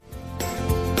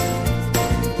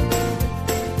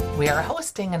We are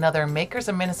hosting another Makers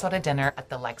of Minnesota dinner at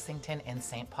the Lexington in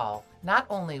St. Paul. Not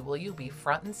only will you be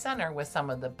front and center with some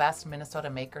of the best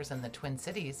Minnesota makers in the Twin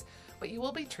Cities, but you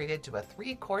will be treated to a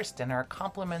 3-course dinner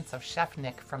compliments of Chef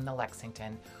Nick from the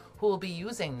Lexington, who will be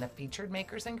using the featured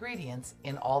maker's ingredients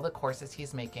in all the courses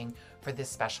he's making for this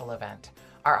special event.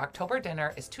 Our October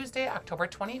dinner is Tuesday, October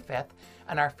 25th,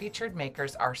 and our featured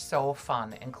makers are so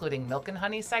fun, including Milk and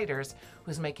Honey Ciders,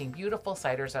 who's making beautiful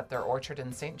ciders at their orchard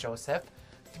in St. Joseph,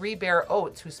 Three Bear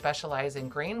Oats, who specialize in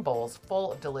grain bowls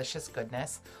full of delicious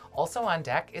goodness. Also on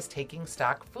deck is Taking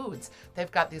Stock Foods.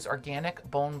 They've got these organic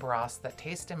bone broths that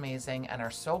taste amazing and are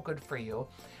so good for you,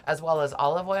 as well as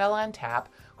Olive Oil on Tap,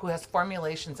 who has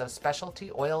formulations of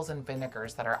specialty oils and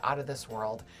vinegars that are out of this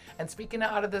world. And speaking of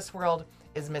out of this world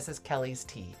is Mrs. Kelly's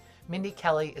Tea. Mindy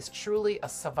Kelly is truly a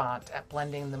savant at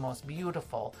blending the most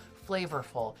beautiful,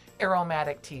 flavorful,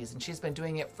 aromatic teas, and she's been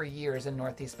doing it for years in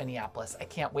Northeast Minneapolis. I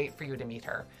can't wait for you to meet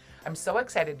her. I'm so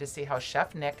excited to see how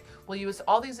Chef Nick will use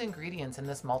all these ingredients in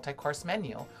this multi-course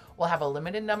menu. We'll have a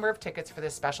limited number of tickets for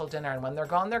this special dinner, and when they're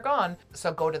gone, they're gone.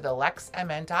 So go to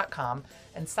thelexmn.com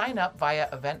and sign up via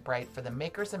Eventbrite for the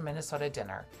Makers of Minnesota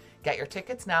dinner. Get your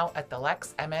tickets now at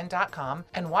thelexmn.com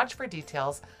and watch for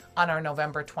details on our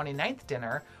November 29th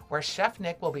dinner, where Chef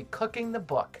Nick will be cooking the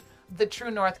book, The True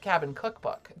North Cabin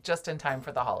Cookbook, just in time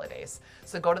for the holidays.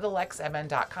 So go to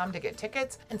thelexmn.com to get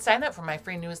tickets and sign up for my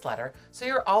free newsletter so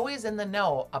you're always in the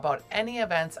know about any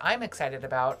events I'm excited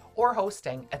about or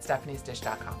hosting at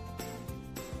stephaniesdish.com.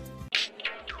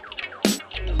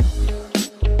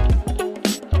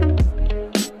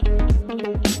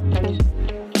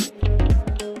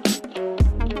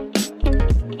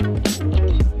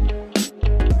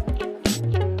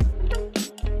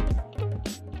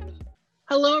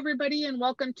 Hello, everybody, and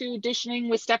welcome to Dishing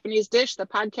with Stephanie's Dish, the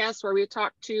podcast where we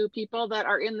talk to people that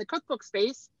are in the cookbook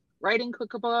space, writing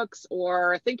cookbooks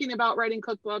or thinking about writing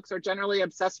cookbooks or generally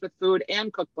obsessed with food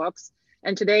and cookbooks.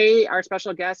 And today, our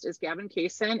special guest is Gavin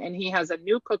Kaysen, and he has a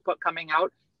new cookbook coming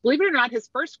out. Believe it or not, his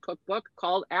first cookbook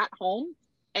called At Home,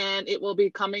 and it will be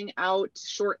coming out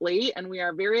shortly. And we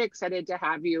are very excited to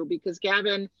have you because,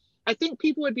 Gavin, I think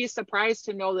people would be surprised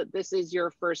to know that this is your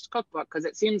first cookbook because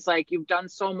it seems like you've done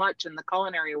so much in the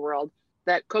culinary world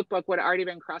that cookbook would have already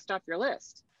been crossed off your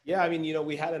list. Yeah, I mean,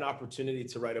 we had an opportunity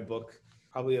to write a book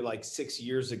probably like 6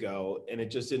 years ago, and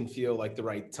it just didn't feel like the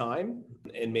right time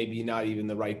and maybe not even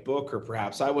the right book, or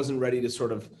perhaps I wasn't ready to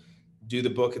sort of do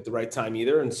the book at the right time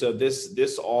either. And so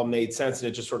this all made sense and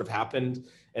it just sort of happened.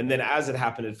 And then as it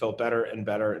happened, it felt better and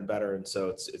better and better. And so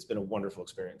it's been a wonderful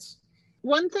experience.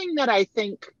 One thing that I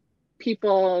think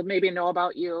people maybe know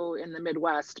about you in the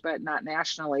Midwest, but not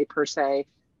nationally per se.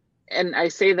 And I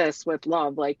say this with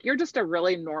love, like you're just a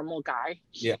really normal guy.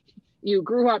 Yeah. You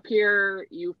grew up here,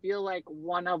 you feel like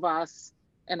one of us.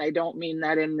 And I don't mean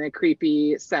that in the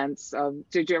creepy sense of,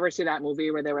 did you ever see that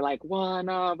movie where they were like, one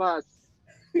of us?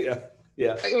 Yeah.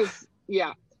 Yeah.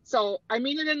 Yeah. So I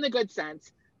mean it in the good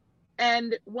sense.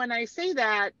 And when I say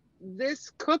that, this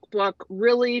cookbook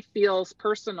really feels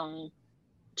personal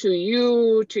to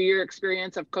you, to your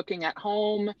experience of cooking at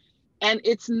home. And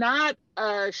it's not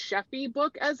a chefy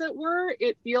book, as it were.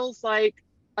 It feels like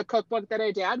a cookbook that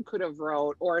a dad could have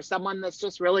wrote, or someone that's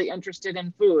just really interested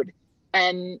in food.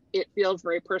 And it feels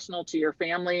very personal to your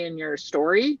family and your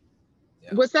story.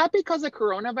 Yeah. Was that because of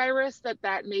coronavirus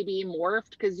that maybe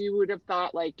morphed? Because you would have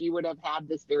thought like you would have had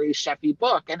this very chefy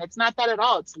book, and it's not that at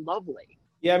all. It's lovely.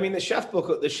 Yeah, I mean, the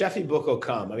chefy book will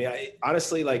come. I mean,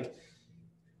 honestly, like,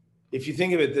 if you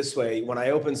think of it this way, when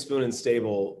I opened Spoon and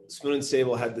Stable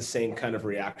had the same kind of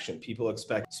reaction. People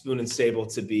expect Spoon and Stable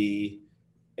to be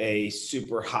a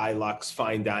super high lux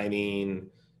fine dining,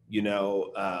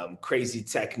 crazy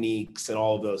techniques and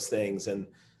all of those things. And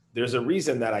there's a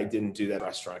reason that I didn't do that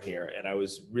restaurant here. And I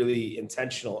was really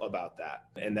intentional about that.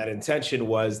 And that intention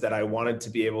was that I wanted to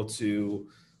be able to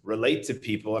relate to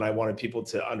people, and I wanted people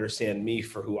to understand me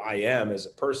for who I am as a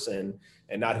person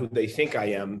and not who they think I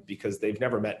am because they've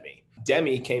never met me.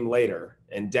 Demi came later,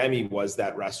 and Demi was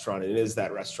that restaurant. And it is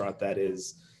that restaurant that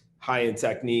is high in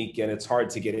technique, and it's hard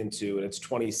to get into, and it's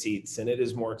 20 seats, and it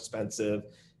is more expensive,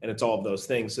 and it's all of those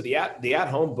things. So the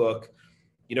at-home book,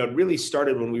 it really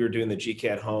started when we were doing the GK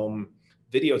at Home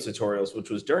video tutorials, which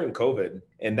was during COVID.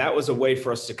 And that was a way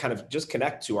for us to kind of just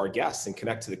connect to our guests and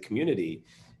connect to the community.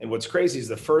 And what's crazy is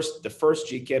the first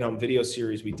GK at Home video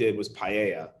series we did was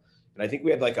paella. And I think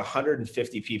we had like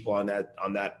 150 people on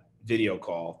that video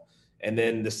call. And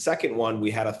then the second one, we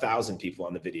had 1,000 people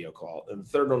on the video call. And the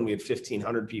third one, we had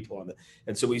 1,500 people on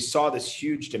and so we saw this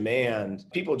huge demand,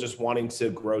 people just wanting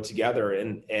to grow together.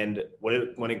 And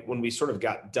when we sort of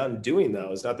got done doing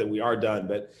those, not that we are done,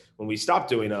 but when we stopped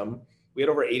doing them, we had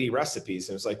over 80 recipes.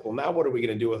 And it's like, well, now what are we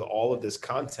going to do with all of this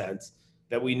content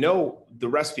that we know the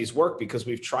recipes work because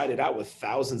we've tried it out with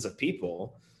thousands of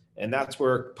people? And that's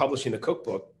where publishing the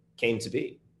cookbook came to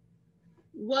be.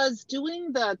 Was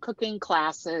doing the cooking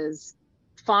classes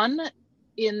fun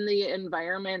in the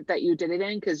environment that you did it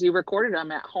in? Because you recorded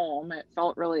them at home. It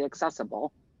felt really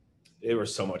accessible. They were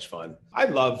so much fun. I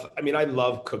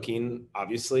love cooking.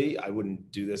 Obviously, I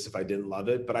wouldn't do this if I didn't love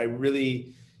it, but I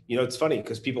really, it's funny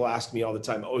because people ask me all the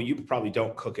time, oh, you probably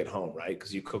don't cook at home, right?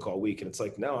 Because you cook all week. And it's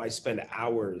like, no, I spend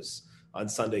hours on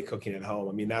Sunday cooking at home.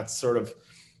 I mean, that's sort of,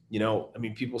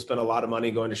 people spend a lot of money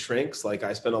going to shrinks. Like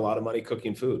I spend a lot of money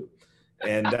cooking food.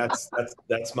 And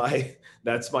that's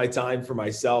my time for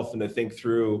myself and to think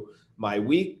through my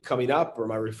week coming up or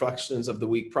my reflections of the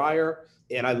week prior.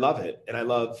 And I love it. And I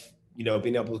love,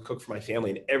 being able to cook for my family.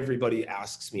 And everybody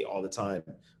asks me all the time,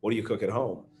 what do you cook at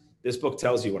home? This book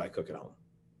tells you what I cook at home.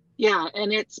 Yeah.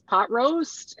 And it's pot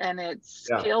roast and it's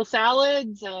kale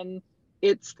salads and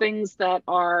it's things that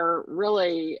are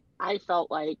really, I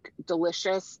felt like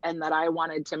delicious and that I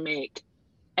wanted to make.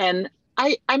 And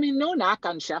I mean, no knock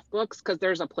on chef books because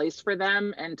there's a place for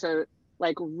them and to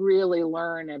like really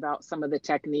learn about some of the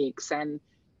techniques and,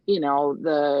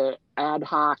 the ad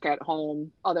hoc at home,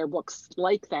 other books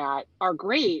like that are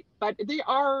great, but they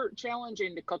are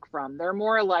challenging to cook from. They're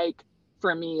more like,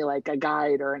 for me, like a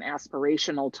guide or an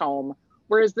aspirational tome.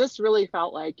 Whereas this really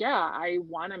felt like, I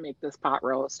want to make this pot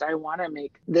roast. I want to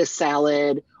make this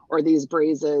salad or these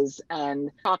braises and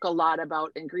talk a lot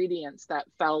about ingredients that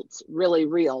felt really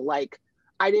real. Like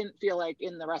I didn't feel like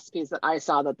in the recipes that I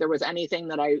saw that there was anything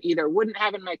that I either wouldn't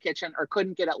have in my kitchen or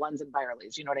couldn't get at Lunds and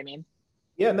Byerly's. You know what I mean?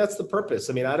 Yeah, and that's the purpose.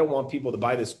 I mean, I don't want people to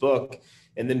buy this book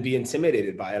and then be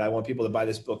intimidated by it. I want people to buy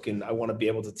this book and I want to be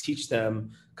able to teach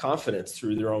them confidence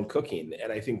through their own cooking.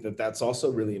 And I think that that's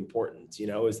also really important,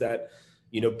 is that,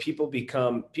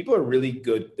 people are really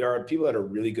good. There are people that are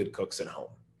really good cooks at home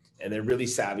and they're really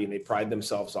savvy and they pride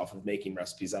themselves off of making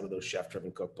recipes out of those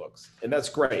chef-driven cookbooks. And that's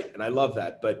great. And I love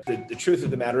that. But the truth of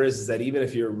the matter is that even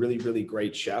if you're a really, really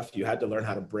great chef, you had to learn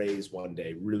how to braise one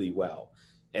day really well.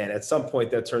 And at some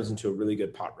point that turns into a really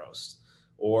good pot roast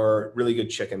or really good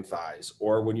chicken thighs.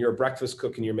 Or when you're a breakfast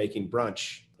cook and you're making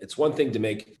brunch, it's one thing to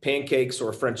make pancakes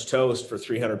or French toast for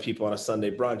 300 people on a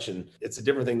Sunday brunch. And it's a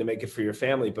different thing to make it for your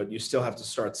family, but you still have to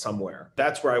start somewhere.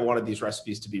 That's where I wanted these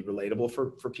recipes to be relatable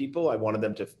for people. I wanted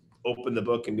them to open the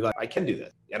book and be like, I can do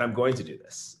this and I'm going to do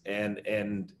this. And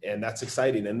that's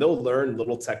exciting. And they'll learn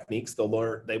little techniques. They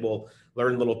will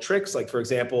learn little tricks. Like for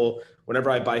example,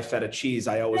 whenever I buy feta cheese,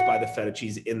 I always buy the feta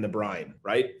cheese in the brine,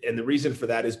 right? And the reason for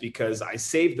that is because I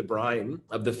save the brine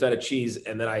of the feta cheese.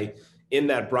 And then in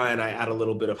that brine, I add a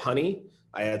little bit of honey.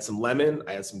 I add some lemon,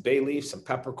 I add some bay leaf, some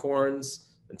peppercorns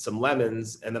and some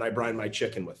lemons. And then I brine my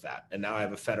chicken with that. And now I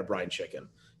have a feta brine chicken.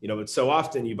 But so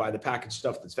often you buy the packaged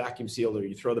stuff that's vacuum sealed or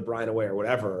you throw the brine away or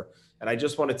whatever. And I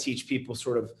just want to teach people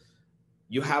sort of,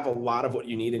 you have a lot of what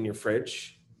you need in your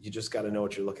fridge. You just got to know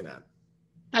what you're looking at.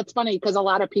 That's funny because a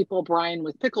lot of people brine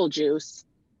with pickle juice,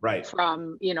 right?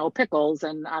 From, pickles,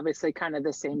 and obviously kind of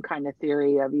the same kind of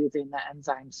theory of using the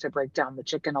enzymes to break down the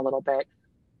chicken a little bit.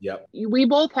 Yep. We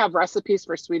both have recipes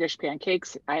for Swedish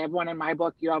pancakes. I have one in my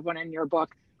book. You have one in your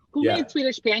book. Who made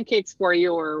Swedish pancakes for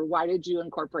you, or why did you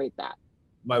incorporate that?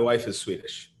 My wife is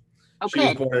Swedish.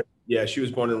 Okay. She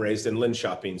was born and raised in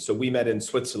Linköping. So we met in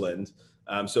Switzerland.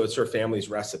 So it's her family's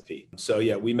recipe. So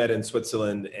yeah, we met in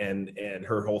Switzerland and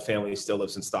her whole family still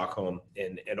lives in Stockholm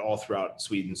and all throughout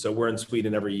Sweden. So we're in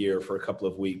Sweden every year for a couple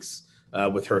of weeks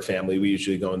with her family. We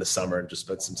usually go in the summer and just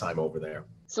spend some time over there.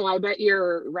 So I bet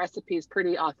your recipe is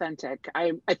pretty authentic.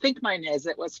 I think mine is.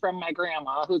 It was from my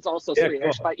grandma, who's also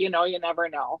Swedish, cool. But you never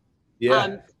know.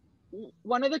 Yeah.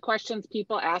 One of the questions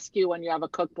people ask you when you have a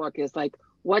cookbook is like,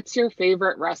 what's your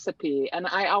favorite recipe? And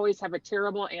I always have a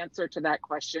terrible answer to that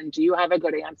question. Do you have a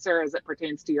good answer as it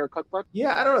pertains to your cookbook?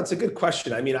 Yeah, I don't know. It's a good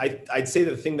question. I mean, I'd say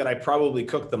the thing that I probably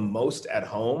cook the most at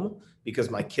home because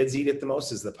my kids eat it the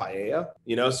most is the paella,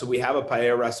 so we have a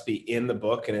paella recipe in the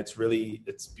book and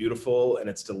it's beautiful and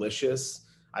it's delicious.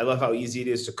 I love how easy it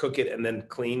is to cook it and then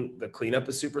the cleanup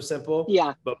is super simple.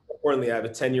 Yeah. But more importantly, I have a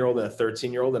 10-year-old and a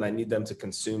 13-year-old and I need them to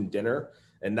consume dinner.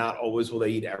 And not always will they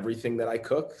eat everything that I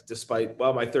cook, despite,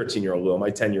 my 13-year-old will,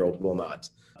 my 10-year-old will not.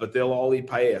 But they'll all eat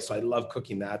paella, so I love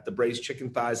cooking that. The braised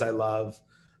chicken thighs I love.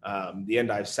 The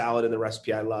endive salad in the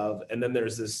recipe I love. And then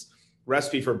there's this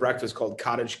recipe for breakfast called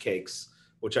cottage cakes,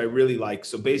 which I really like.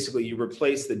 So basically you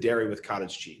replace the dairy with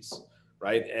cottage cheese,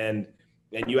 right? And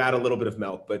you add a little bit of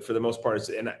milk, but for the most part,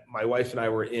 and my wife and I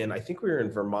were I think we were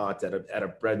in Vermont at a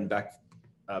Bread and Beck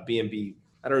B&B.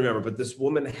 I don't remember, but this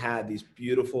woman had these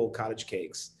beautiful cottage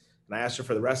cakes And I asked her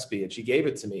for the recipe and she gave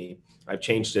it to me. I've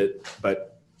changed it,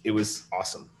 but it was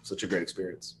awesome. Such a great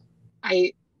experience.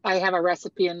 I have a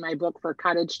recipe in my book for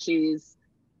cottage cheese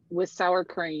with sour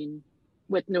cream,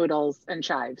 with noodles and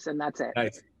chives, and that's it.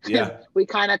 Nice. Yeah. We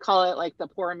kind of call it like the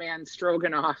poor man's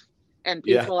stroganoff. And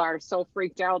people are so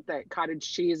freaked out that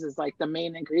cottage cheese is like the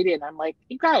main ingredient. I'm like,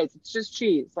 you guys, it's just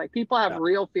cheese. Like, people have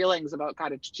real feelings about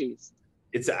cottage cheese.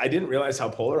 I didn't realize how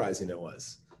polarizing it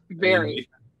was. Very. I mean,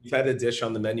 we've had a dish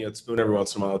on the menu at Spoon every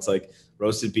once in a while. It's like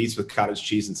roasted beets with cottage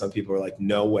cheese. And some people are like,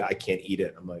 no way, I can't eat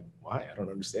it. I'm like, why? I don't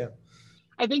understand.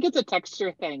 I think it's a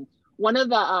texture thing. One of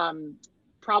the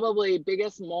probably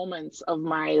biggest moments of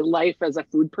my life as a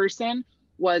food person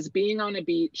was being on a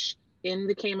beach in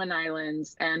the Cayman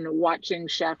Islands and watching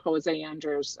Chef Jose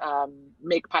Andres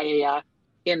make paella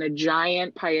in a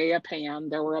giant paella pan.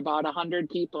 There were about 100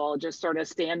 people just sort of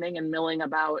standing and milling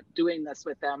about doing this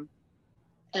with him.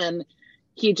 And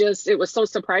it was so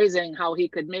surprising how he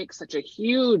could make such a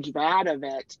huge vat of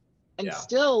it and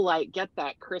still like get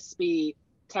that crispy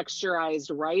texturized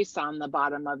rice on the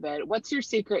bottom of it. What's your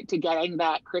secret to getting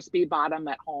that crispy bottom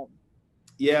at home?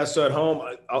 Yeah, so at home,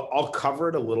 I'll cover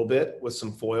it a little bit with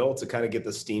some foil to kind of get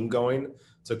the steam going,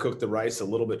 to cook the rice a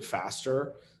little bit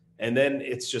faster. And then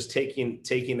it's just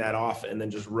taking that off and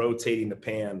then just rotating the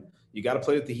pan. You got to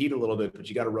play with the heat a little bit, but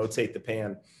you got to rotate the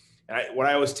pan. And what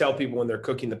I always tell people when they're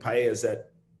cooking the paella is that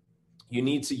you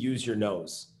need to use your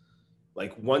nose.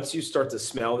 Like, once you start to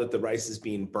smell that the rice is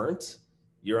being burnt,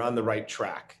 you're on the right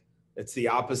track. It's the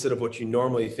opposite of what you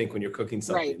normally think when you're cooking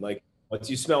something. Right. Like, once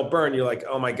you smell burn, you're like,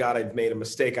 oh my God, I've made a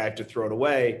mistake. I have to throw it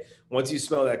away. Once you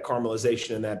smell that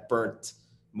caramelization and that burnt,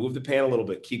 move the pan a little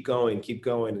bit, keep going,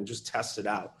 and just test it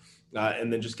out.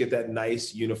 And then just get that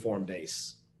nice uniform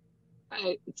base.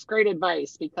 It's great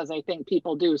advice, because I think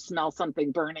people do smell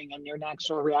something burning and your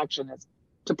natural reaction is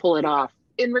to pull it off.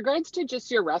 In regards to just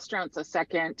your restaurants a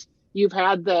second, you've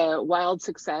had the wild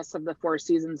success of the Four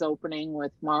Seasons opening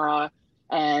with Mara,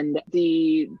 and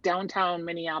the downtown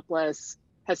Minneapolis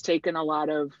has taken a lot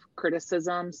of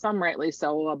criticism, some rightly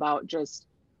so, about just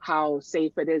how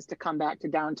safe it is to come back to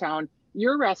downtown.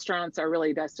 Your restaurants are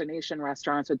really destination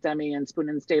restaurants with Demi and Spoon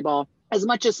and Stable, as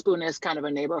much as Spoon is kind of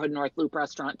a neighborhood North Loop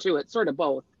restaurant too. It's sort of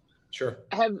both. Sure.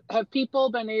 Have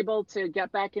people been able to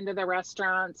get back into the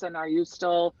restaurants, and are you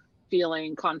still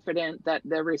feeling confident that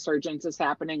the resurgence is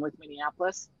happening with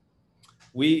Minneapolis?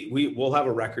 We'll have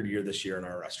a record year this year in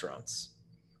our restaurants.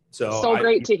 So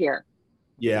great to hear.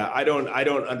 Yeah, I don't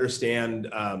understand.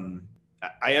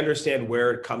 I understand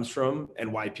where it comes from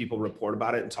and why people report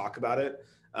about it and talk about it.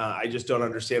 I just don't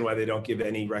understand why they don't give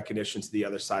any recognition to the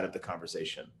other side of the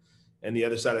conversation. And the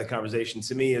other side of the conversation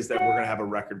to me is that we're going to have a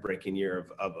record-breaking year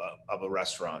of a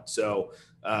restaurant. So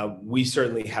we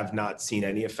certainly have not seen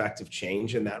any effective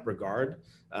change in that regard.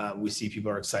 We see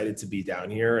people are excited to be down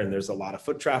here, and there's a lot of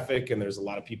foot traffic, and there's a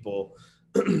lot of people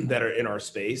that are in our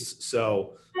space.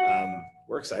 So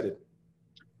we're excited.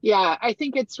 Yeah, I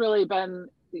think it's really been,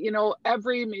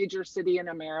 every major city in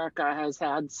America has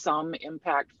had some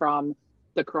impact from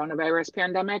the coronavirus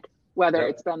pandemic, whether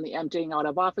it's been the emptying out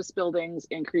of office buildings,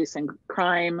 increase in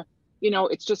crime.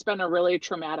 It's just been a really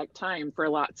traumatic time for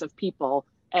lots of people,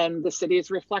 and the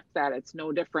cities reflect that. It's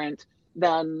no different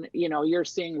than, you're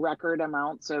seeing record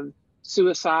amounts of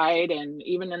suicide, and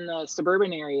even in the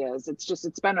suburban areas,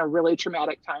 it's been a really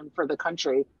traumatic time for the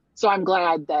country. So I'm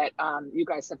glad that you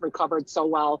guys have recovered so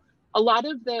well. A lot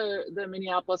of the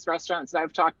Minneapolis restaurants that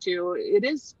I've talked to, it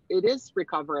is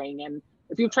recovering. And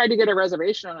if you've tried to get a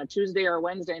reservation on a Tuesday or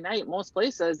Wednesday night, most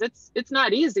places it's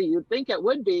not easy. You'd think it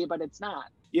would be, but it's not.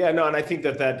 Yeah, no, and I think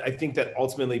that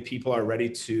ultimately people are ready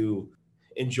to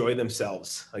enjoy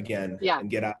themselves again, and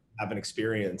get out, have an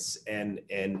experience, and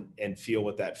feel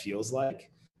what that feels like.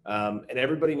 And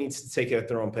everybody needs to take it at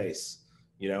their own pace.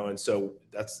 And so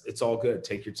it's all good.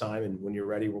 Take your time, and when you're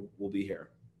ready, we'll be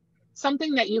here.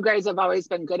 Something that you guys have always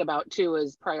been good about too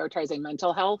is prioritizing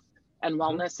mental health and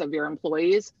wellness of your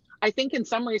employees. I think in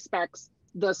some respects,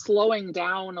 the slowing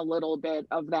down a little bit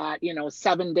of that,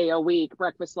 7-day a week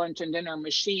breakfast, lunch, and dinner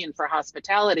machine for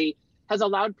hospitality has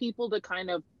allowed people to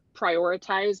kind of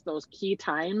prioritize those key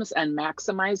times and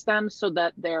maximize them so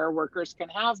that their workers can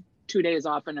have 2 days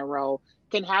off in a row,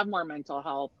 can have more mental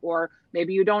health, or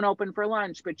maybe you don't open for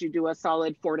lunch, but you do a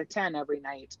solid 4 to 10 every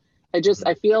night.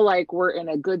 I feel like we're in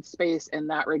a good space in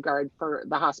that regard for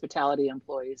the hospitality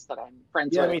employees that I'm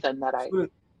friends with.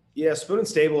 Spoon and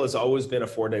Stable has always been a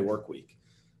 4-day work week.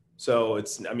 So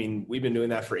we've been doing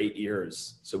that for 8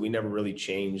 years. So we never really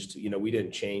changed, we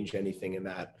didn't change anything in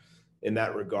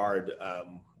that regard.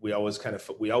 We always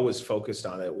focused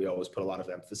on it. We always put a lot of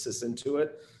emphasis into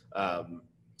it.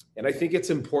 And I think it's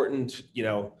important,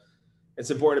 it's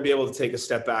important to be able to take a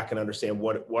step back and understand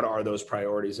what are those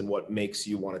priorities and what makes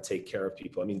you want to take care of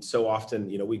people. I mean, so often,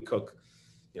 we cook,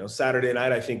 Saturday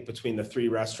night, I think between the 3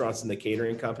 restaurants and the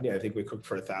catering company, I think we cooked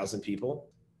for 1,000 people,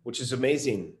 which is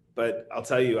amazing. But I'll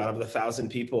tell you, out of the 1,000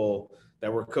 people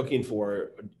that we're cooking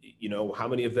for, how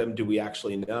many of them do we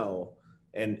actually know?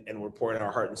 And we're pouring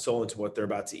our heart and soul into what they're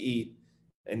about to eat.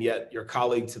 And yet your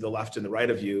colleague to the left and the right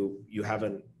of you, you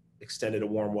haven't extended a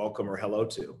warm welcome or hello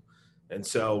to. And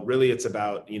so really it's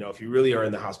about, if you really are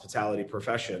in the hospitality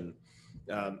profession,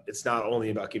 it's not only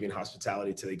about giving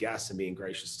hospitality to the guests and being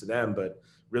gracious to them, but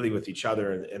really with each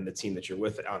other and the team that you're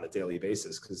with on a daily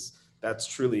basis, because that's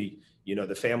truly,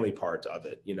 the family part of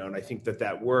it, and I think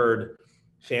that word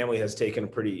family has taken a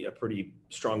pretty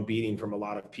strong beating from a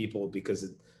lot of people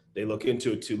because they look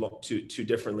into it too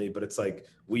differently. But it's like,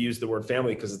 we use the word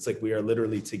family because it's like we are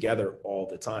literally together all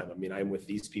the time. I mean, I'm with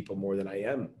these people more than I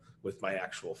am with my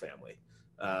actual family.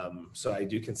 So I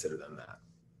do consider them that.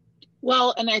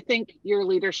 Well, and I think your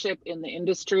leadership in the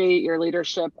industry, your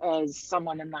leadership as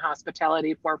someone in the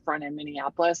hospitality forefront in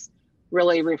Minneapolis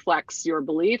really reflects your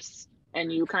beliefs,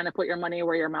 and you kind of put your money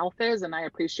where your mouth is. And I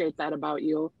appreciate that about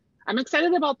you. I'm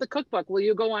excited about the cookbook. Will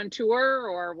you go on tour,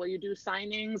 or will you do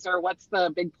signings, or what's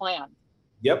the big plan?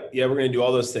 Yep. Yeah, we're going to do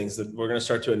all those things. We're going to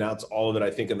start to announce all of it, I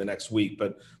think, in the next week,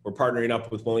 but we're partnering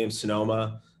up with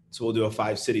Williams-Sonoma. So we'll do a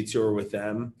 5-city tour with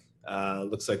them.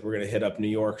 Looks like we're going to hit up New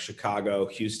York, Chicago,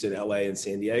 Houston, LA, and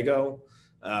San Diego.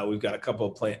 We've got a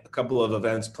couple of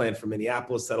events planned for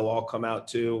Minneapolis that'll all come out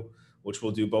too, which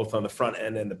we'll do both on the front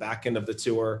end and the back end of the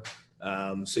tour.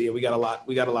 So yeah, we got a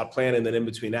lot planned. And then in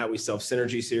between that, we still have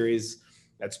Synergy Series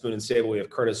at Spoon and Stable. We have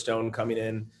Curtis Stone coming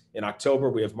in October.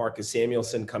 We have Marcus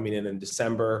Samuelsson coming in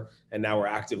December. And now we're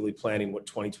actively planning what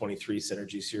 2023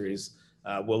 Synergy Series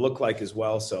will look like as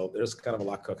well. So there's kind of a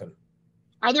lot cooking.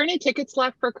 Are there any tickets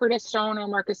left for Curtis Stone or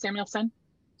Marcus Samuelsson?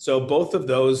 So both of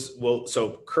those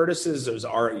so Curtis's is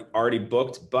already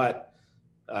booked, but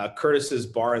Curtis's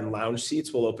bar and lounge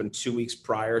seats will open 2 weeks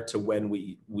prior to when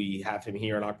we have him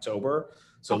here in October.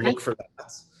 So okay. Look for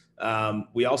that.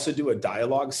 We also do a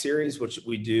dialogue series, which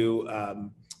we do,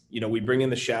 we bring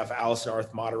in the chef, Allison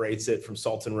Arth moderates it from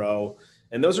Salt and Row.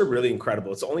 And those are really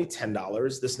incredible. It's only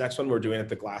 $10. This next one we're doing at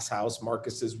the Glass House.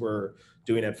 Marcus's we're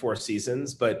doing at Four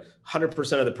Seasons, but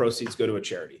 100% of the proceeds go to a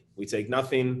charity. We take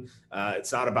nothing.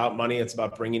 It's not about money. It's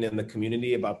about bringing in the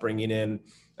community, about bringing in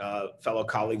fellow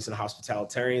colleagues and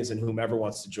hospitalitarians and whomever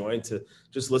wants to join to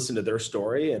just listen to their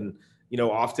story. And,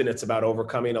 often it's about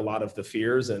overcoming a lot of the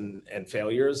fears and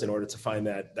failures in order to find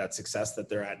that success that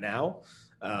they're at now.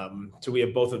 So we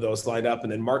have both of those lined up.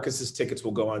 And then Marcus's tickets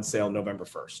will go on sale November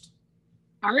 1st.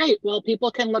 All right. Well, people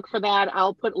can look for that.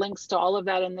 I'll put links to all of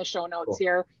that in the show notes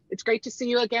here. It's great to see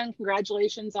you again.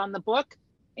 Congratulations on the book.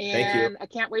 And thank you. I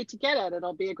can't wait to get it.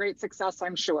 It'll be a great success,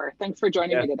 I'm sure. Thanks for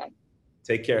joining me today.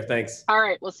 Take care. Thanks. All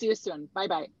right. We'll see you soon.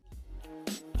 Bye-bye.